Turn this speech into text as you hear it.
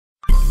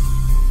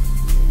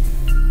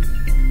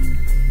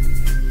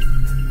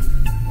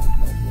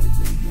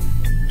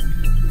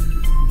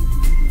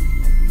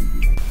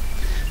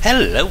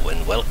Hello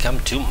and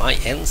welcome to my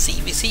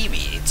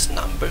NCVCV. It's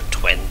number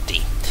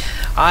 20.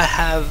 I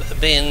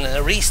have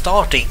been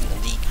restarting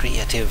the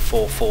Creative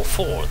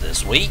 444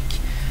 this week.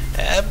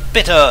 A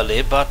bit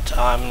early, but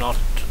I'm not.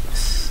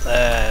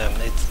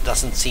 It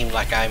doesn't seem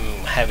like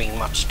I'm having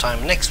much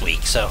time next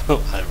week, so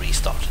I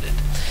restarted it.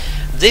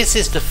 This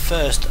is the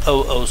first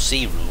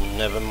OOC room,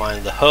 never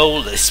mind the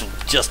whole. This is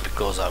just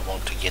because I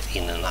want to get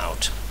in and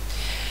out.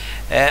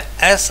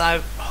 As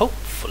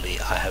hopefully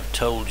I have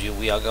told you,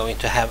 we are going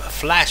to have a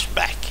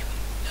flashback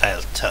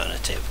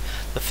alternative.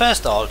 The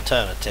first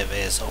alternative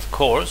is, of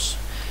course,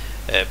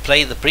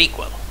 play the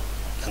prequel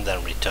and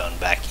then return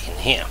back in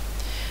here,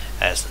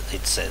 as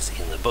it says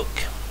in the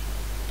book.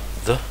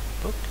 The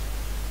book?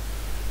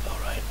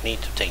 Alright,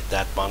 need to take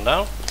that one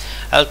down.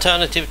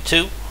 Alternative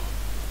 2,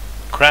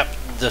 crap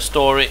the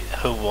story,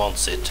 who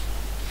wants it?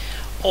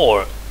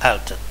 Or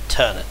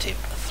alternative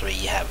 3,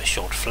 have a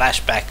short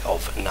flashback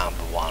of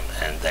number 1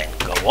 and then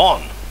go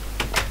on.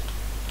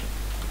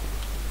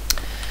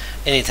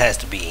 And it has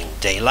to be in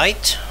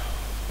daylight.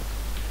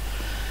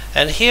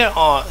 And here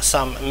are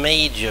some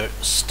major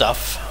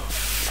stuff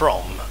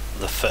from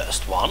the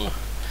first one,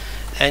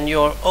 and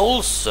you're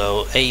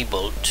also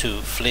able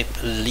to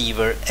flip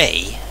lever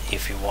A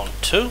if you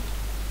want to,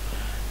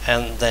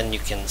 and then you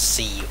can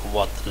see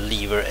what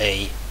lever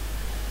A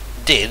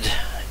did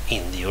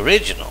in the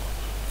original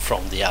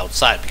from the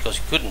outside, because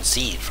you couldn't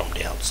see it from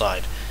the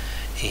outside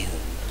in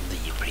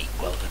the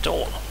prequel at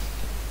all.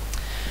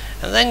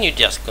 And then you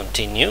just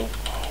continue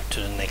to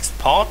the next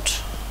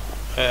part.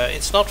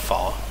 It's not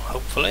far,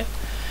 hopefully,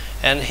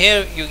 and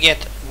here you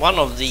get one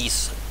of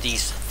these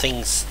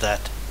things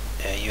that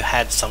you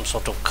had some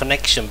sort of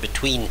connection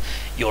between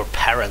your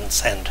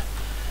parents and,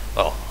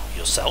 well,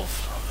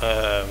 yourself.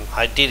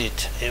 I did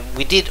it.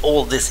 We did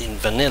all this in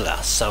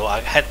vanilla, so I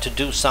had to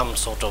do some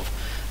sort of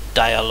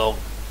dialogue.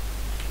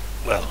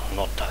 Well,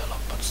 not dialogue,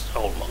 but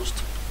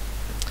almost.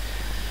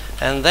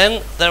 And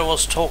then there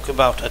was talk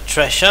about a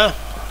treasure.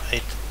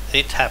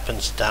 It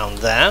happens down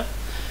there,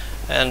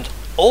 and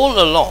all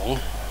along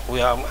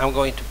I'm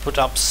going to put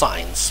up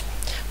signs.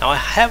 Now I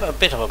have a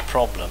bit of a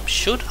problem.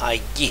 Should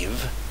I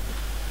give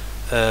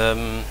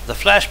the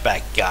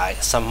flashback guy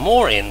some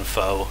more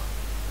info,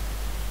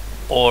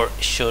 or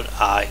should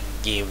I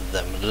give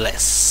them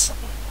less?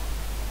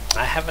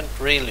 I haven't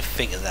really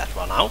figured that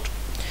one out.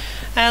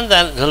 And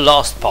then the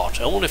last part,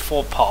 only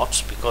 4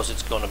 parts because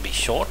it's going to be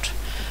short,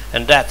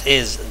 and that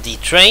is the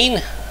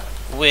train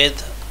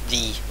with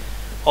the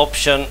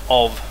option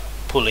of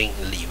pulling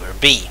lever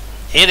B.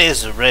 It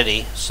is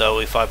ready, so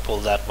if I pull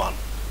that one,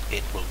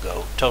 it will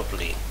go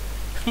totally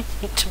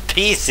to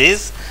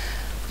pieces,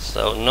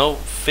 so no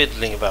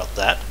fiddling about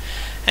that.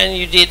 And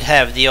you did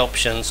have the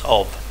options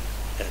of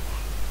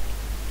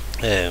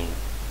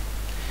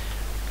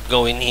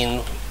going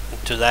in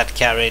to that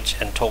carriage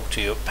and talk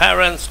to your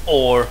parents,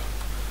 or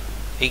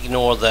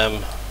ignore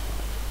them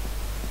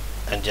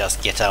and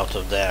just get out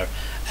of there.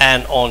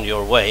 And on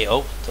your way,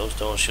 oh, those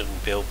doors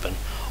shouldn't be open.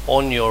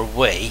 On your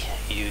way,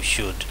 you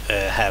should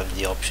have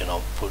the option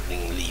of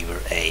pulling lever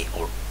A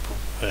or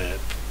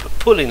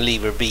pulling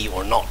lever B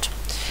or not.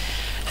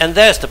 And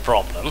there's the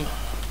problem.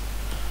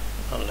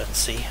 Well, let's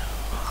see.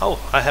 Oh,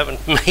 I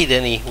haven't made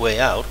any way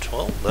out.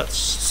 Well, that's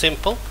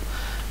simple.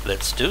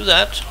 Let's do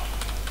that.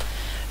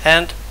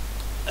 And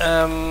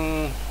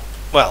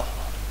well,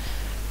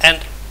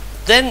 and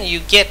then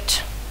you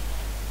get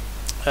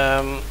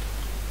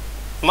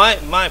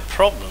my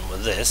problem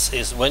with this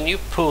is when you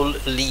pull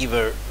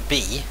lever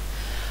B,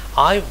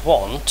 I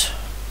want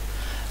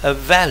a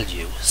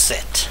value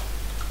set.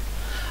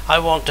 I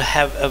want to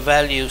have a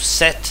value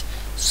set,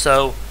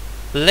 so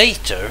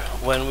later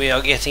when we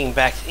are getting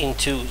back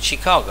into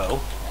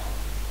Chicago,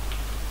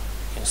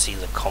 you can see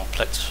the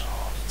complex.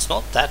 It's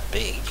not that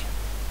big.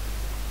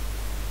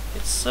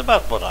 It's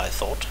about what I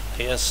thought.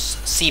 Here's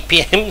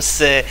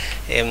CPM's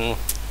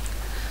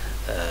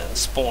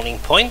spawning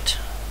point.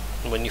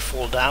 When you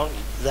fall down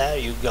there,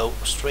 you go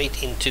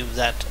straight into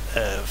that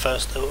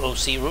first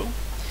OOC room.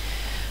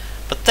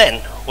 But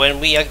then when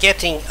we are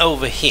getting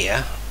over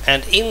here,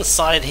 and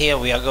inside here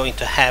we are going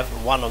to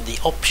have one of the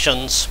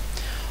options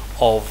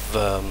of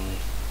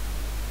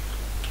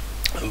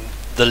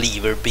the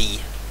lever B.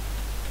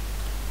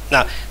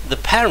 Now the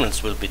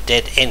parents will be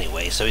dead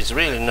anyway, so it's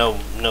really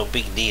no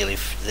big deal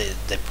if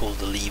they pull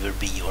the lever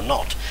B or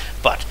not.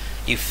 But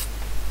if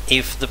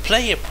the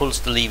player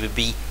pulls the lever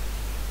B,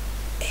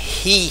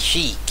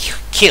 she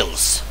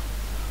kills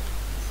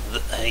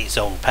his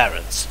own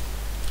parents.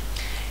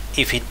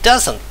 If he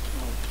doesn't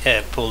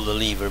pull the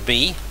lever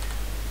B,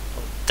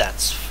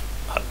 that's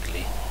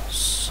ugly.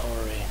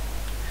 Sorry.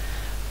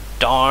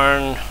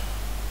 Darn.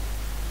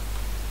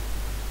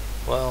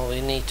 Well,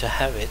 we need to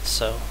have it,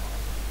 so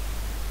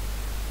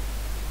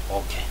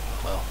okay.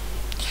 Well,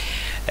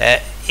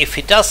 if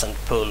he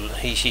doesn't pull,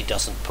 she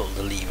doesn't pull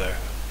the lever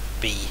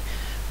B,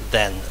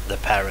 then the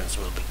parents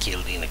will be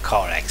killed in a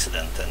car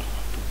accident, and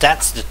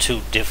that's the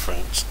 2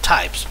 different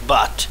types.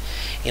 But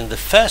in the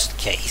first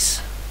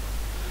case,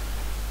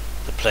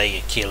 the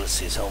player kills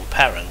his own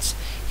parents.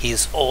 He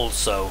is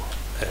also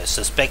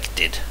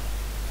suspected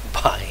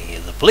by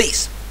the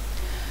police.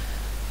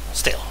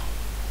 Still,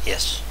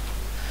 yes.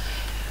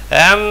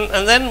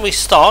 And then we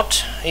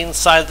start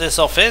inside this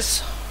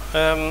office.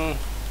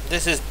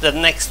 This is the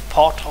next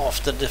part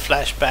of the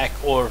flashback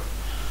or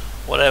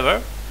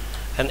whatever.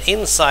 And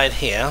inside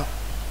here,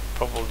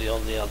 probably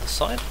on the other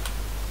side,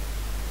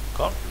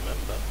 can't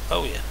remember.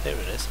 Oh yeah, there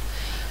it is.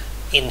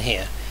 In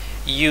here,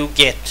 you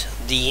get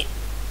the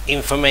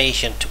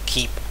information to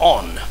keep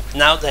on.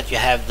 Now that you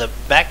have the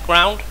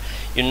background,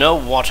 you know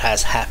what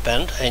has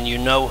happened, and you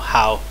know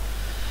how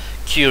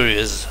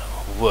curious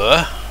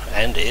were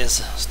and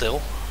is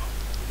still,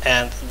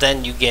 and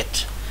then you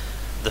get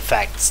the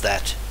facts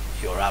that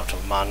you're out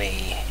of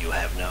money, you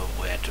have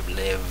nowhere to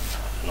live,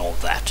 and all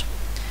that.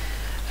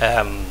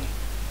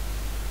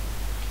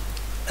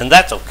 And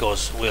that, of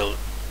course, will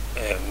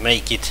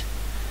make it,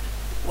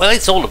 well,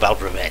 it's all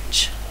about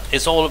revenge.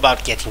 It's all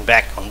about getting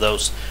back on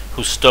those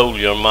who stole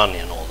your money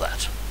and all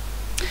that.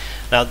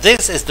 Now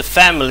this is the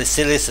family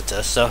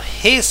solicitor, so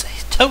he's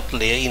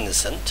totally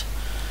innocent.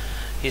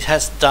 He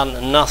has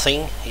done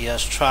nothing. He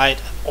has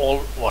tried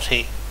all what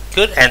he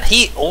could, and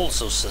he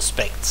also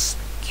suspects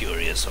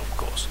Curious, of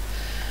course.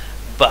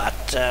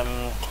 But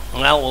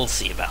well, we'll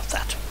see about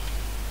that.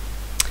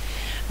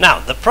 Now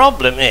the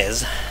problem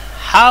is,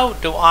 how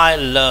do I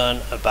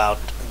learn about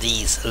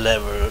these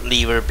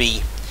lever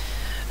B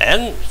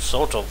and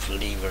sort of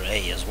lever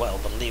A as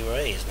well? But lever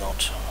A is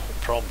not a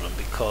problem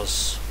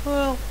because,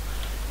 well,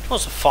 it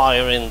was a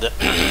fire in the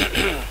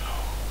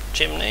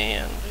chimney,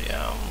 and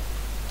yeah,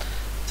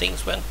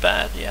 things went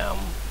bad. Yeah.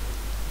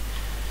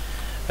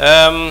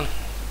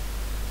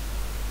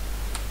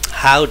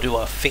 How do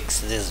I fix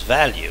this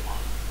value?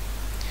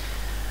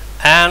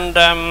 And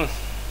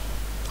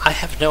I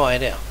have no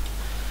idea.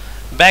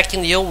 Back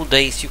in the old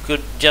days, you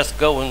could just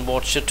go and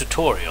watch a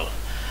tutorial.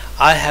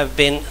 I have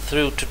been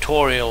through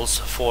tutorials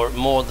for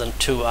more than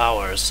 2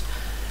 hours,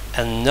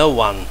 and no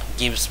one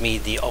gives me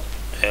the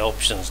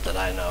options that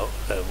I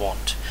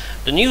want.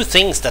 The new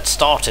things that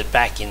started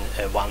back in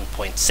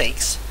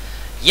 1.6,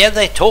 yeah,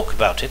 they talk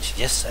about it.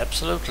 Yes,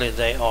 absolutely,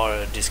 they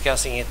are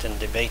discussing it and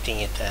debating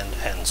it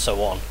and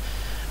so on.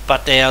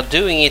 But they are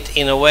doing it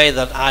in a way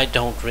that I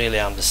don't really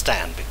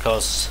understand,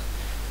 because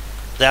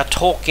they are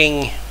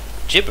talking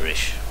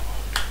gibberish.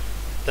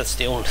 That's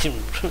the only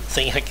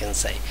thing I can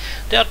say.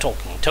 They are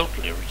talking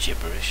totally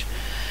gibberish.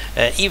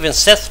 Even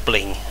Seth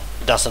Bling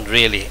doesn't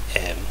really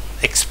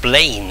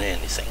explain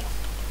anything,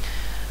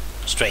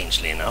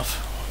 strangely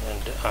enough.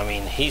 And I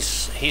mean,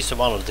 he's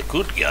one of the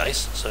good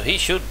guys, so he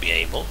should be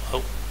able.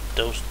 Oh,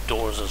 those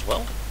doors as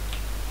well.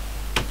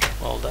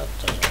 Well, that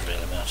doesn't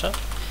really matter.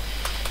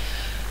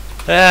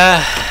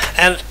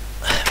 And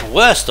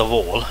worst of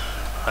all,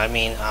 I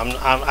mean,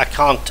 I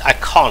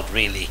can't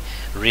really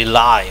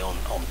rely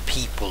on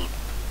people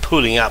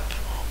pulling up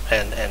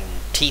and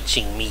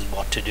teaching me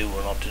what to do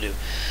or not to do.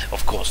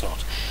 Of course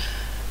not.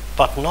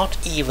 But not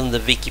even the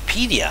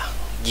Wikipedia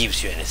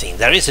gives you anything.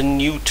 There is a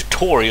new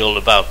tutorial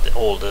about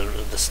all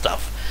the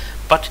stuff,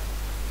 but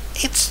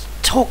it's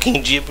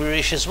talking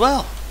gibberish as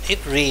well.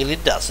 It really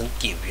doesn't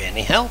give you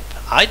any help.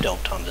 I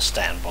don't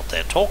understand what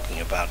they're talking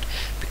about,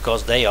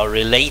 because they are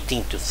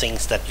relating to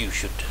things that you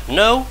should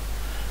know,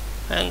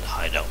 and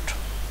I don't.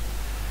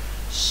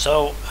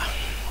 So,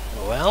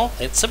 well,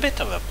 it's a bit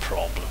of a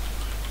problem.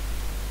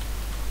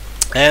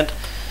 And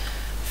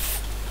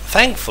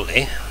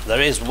thankfully,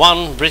 there is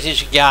one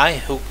British guy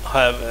who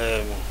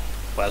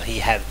well, he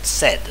had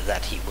said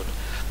that he would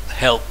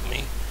help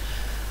me,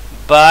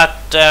 but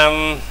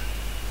no.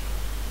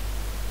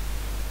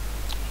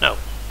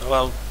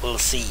 Well, we'll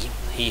see.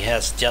 He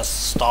has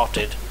just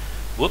started,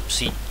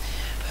 whoopsie,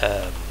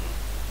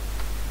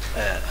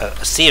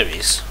 a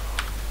series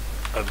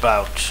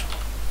about,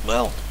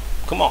 well,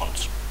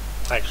 commands,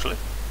 actually.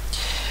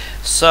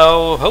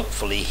 So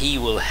hopefully he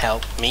will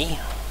help me.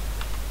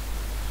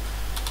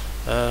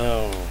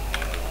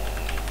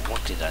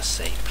 What did I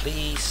say?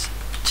 Please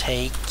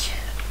take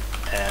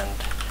and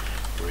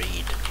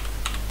read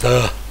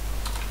the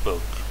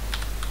book.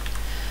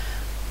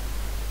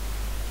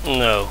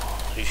 No,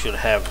 you should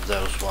have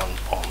those one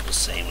on the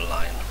same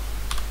line.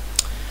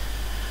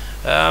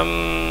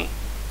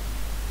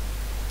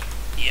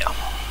 Yeah,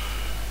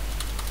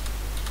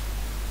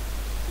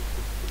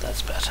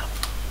 that's better.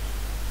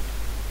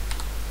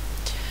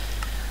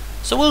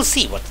 So we'll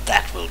see what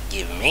that will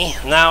give me.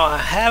 Now I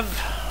have,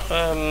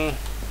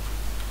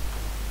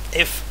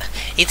 if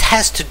it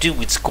has to do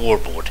with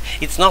scoreboard.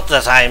 It's not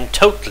that I am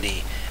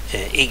totally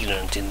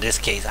ignorant in this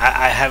case.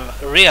 I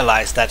have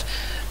realized that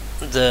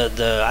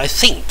I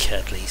think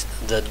at least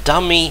the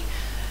dummy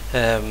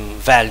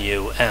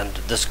value and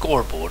the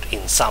scoreboard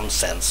in some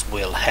sense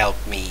will help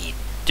me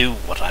do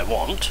what I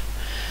want.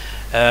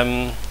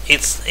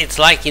 It's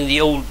like in the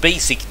old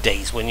basic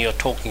days when you're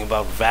talking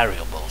about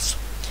variables,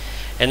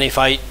 and if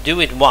I do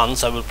it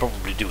once I will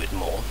probably do it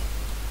more,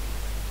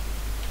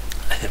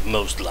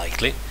 most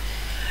likely.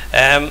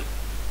 And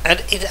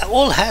it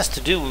all has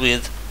to do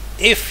with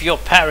if your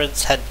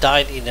parents had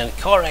died in a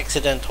car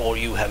accident or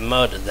you have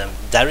murdered them,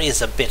 there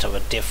is a bit of a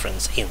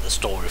difference in the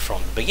story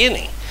from the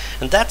beginning.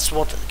 And that's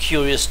what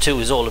Curious 2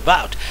 is all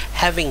about,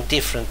 having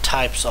different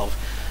types of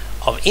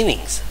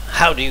innings.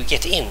 How do you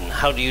get in?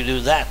 How do you do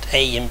that?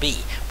 A and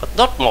B, but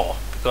not more,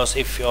 because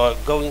if you are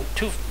going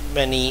too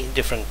many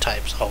different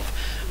types of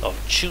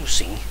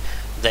choosing,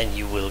 then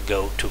you will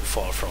go too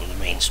far from the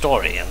main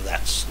story, and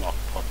that's not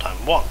what I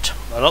want.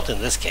 Well, not in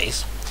this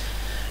case.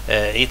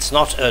 It's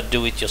not a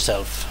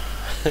do-it-yourself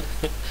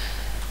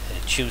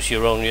choose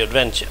your own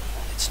adventure.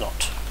 It's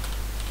not.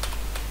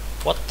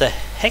 What the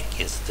heck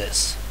is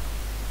this?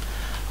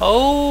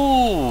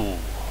 Oh,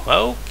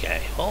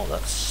 okay. Well,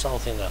 that's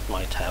something that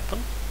might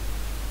happen.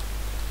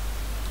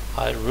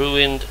 I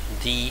ruined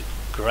the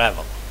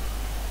gravel.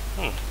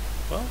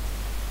 Well,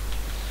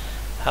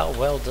 how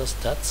well does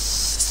that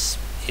is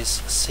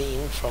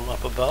seen from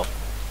up above?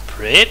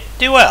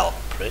 Pretty well.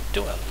 Pretty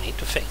well. Need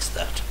to fix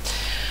that.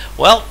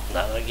 Well,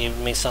 that'll give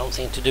me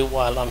something to do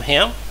while I'm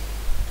here.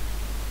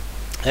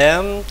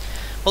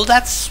 Well,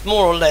 that's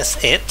more or less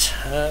it.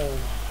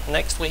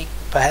 Next week,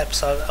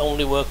 perhaps I'll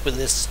only work with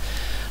this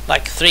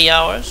like 3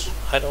 hours.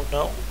 I don't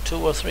know, 2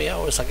 or 3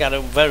 hours. I got a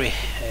very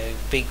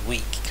big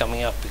week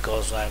coming up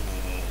because I'm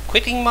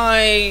quitting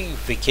my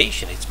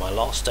vacation. It's my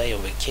last day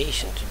of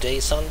vacation today,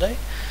 Sunday,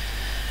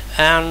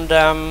 and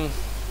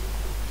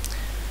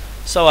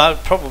so I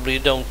probably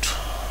don't.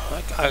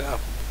 I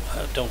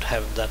don't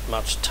have that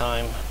much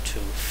time to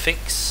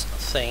fix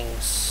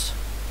things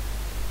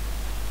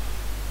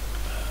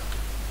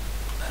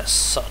as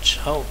such.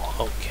 Oh,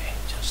 okay.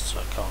 Just so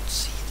I can't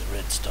see the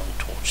redstone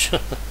torch. I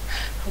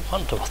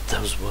wonder what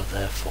those were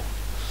there for.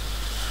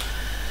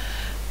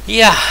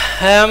 Yeah.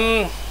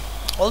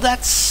 Well,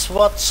 that's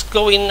what's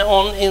going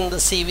on in the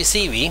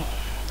CVCV.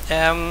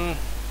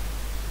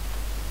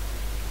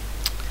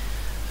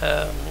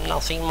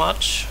 Nothing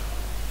much.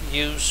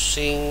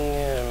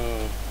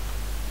 Using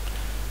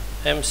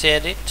MC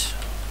Edit,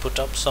 put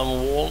up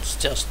some walls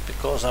just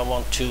because I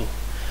want to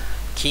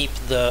keep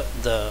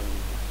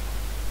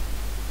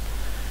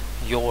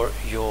your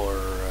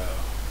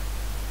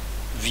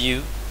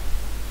view,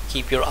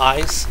 keep your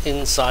eyes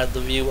inside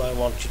the view I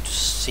want you to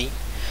see.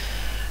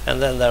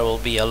 And then there will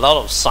be a lot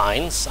of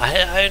signs.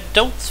 I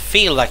don't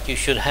feel like you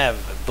should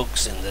have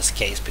books in this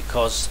case,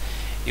 because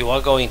you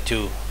are going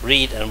to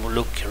read and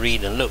look,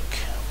 read and look.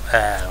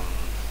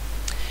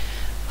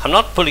 I'm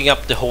not pulling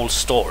up the whole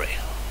story.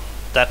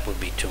 That would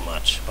be too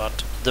much.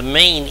 But the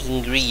main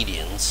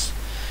ingredients,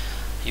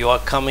 you are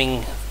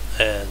coming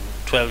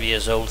 12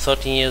 years old,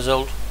 13 years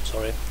old,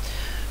 sorry,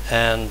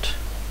 and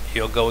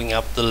you're going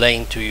up the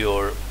lane to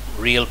your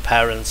real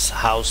parents'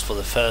 house for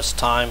the first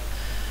time,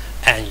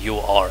 and you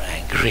are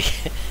angry.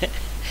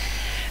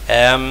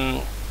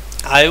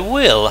 I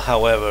will,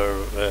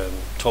 however,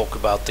 talk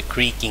about the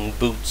creaking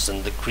boots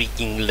and the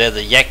creaking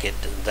leather jacket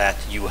that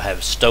you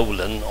have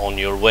stolen on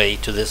your way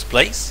to this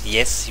place.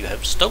 Yes, you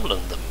have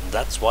stolen them.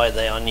 That's why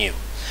they are new.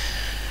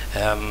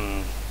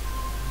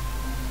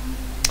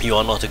 You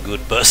are not a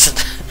good person.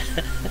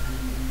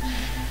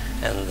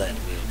 And then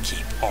we'll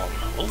keep on.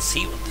 We'll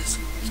see what this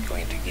is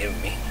going to give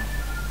me.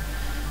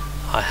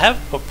 I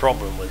have a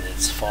problem with it.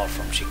 It's far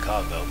from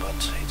Chicago,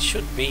 but it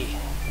should be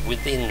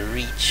within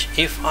reach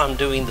if I'm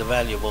doing the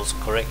valuables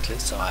correctly,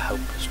 so I hope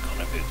it's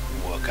gonna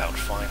work out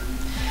fine.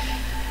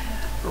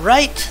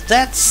 Right,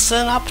 that's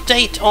an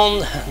update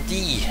on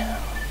the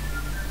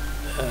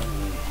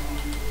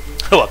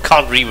oh, I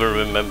can't even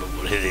remember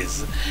what it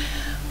is.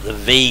 The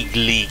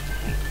vaguely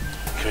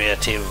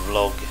creative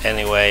vlog.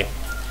 Anyway,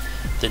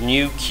 the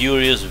new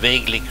curious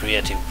vaguely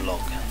creative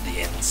vlog,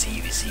 the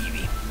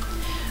NCVCV.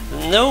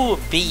 No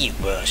B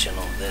version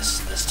of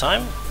this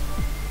time.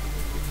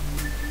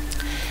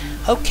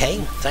 Okay,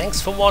 thanks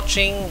for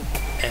watching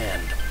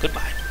and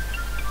goodbye.